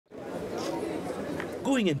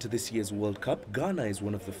Going into this year's World Cup, Ghana is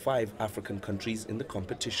one of the 5 African countries in the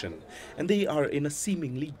competition, and they are in a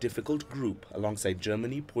seemingly difficult group alongside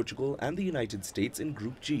Germany, Portugal and the United States in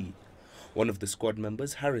Group G. One of the squad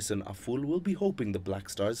members, Harrison Afful, will be hoping the Black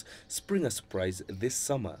Stars spring a surprise this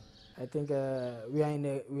summer. I think we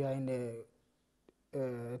are in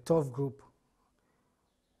a tough group,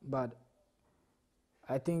 but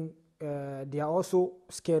I think they are also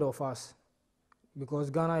scared of us because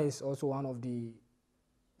Ghana is also one of the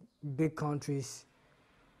big countries,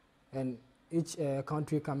 and each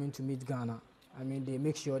country coming to meet Ghana, I mean, they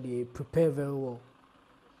make sure they prepare very well.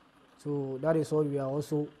 So that is what we are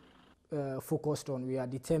also focused on. We are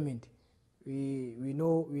determined. We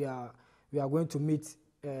know we are going to meet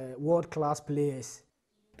world-class players.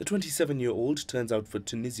 The 27-year-old turns out for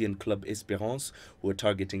Tunisian club Espérance, who are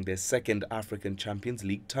targeting their second African Champions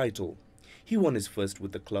League title. He won his first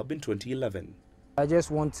with the club in 2011. I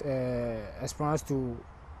just want Espérance to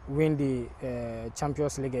win the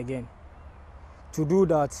Champions League again. To do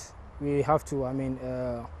that, we have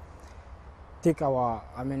to, take our,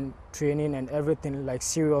 training and everything like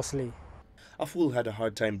seriously. Afful had a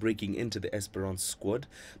hard time breaking into the Espérance squad,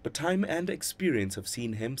 but time and experience have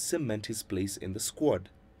seen him cement his place in the squad.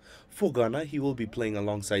 For Ghana, he will be playing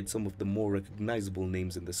alongside some of the more recognizable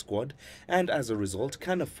names in the squad, and as a result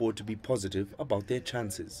can afford to be positive about their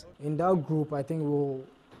chances. In that group, I think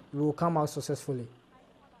we will come out successfully.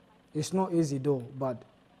 It's not easy though, but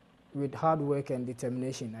with hard work and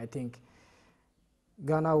determination, I think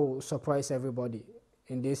Ghana will surprise everybody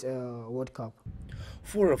in this World Cup.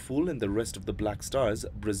 For Afful and the rest of the Black Stars,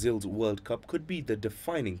 Brazil's World Cup could be the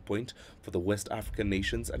defining point for the West African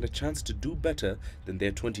nations and a chance to do better than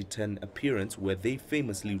their 2010 appearance where they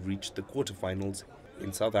famously reached the quarterfinals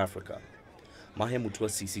in South Africa. Mahemutwa,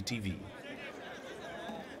 CCTV.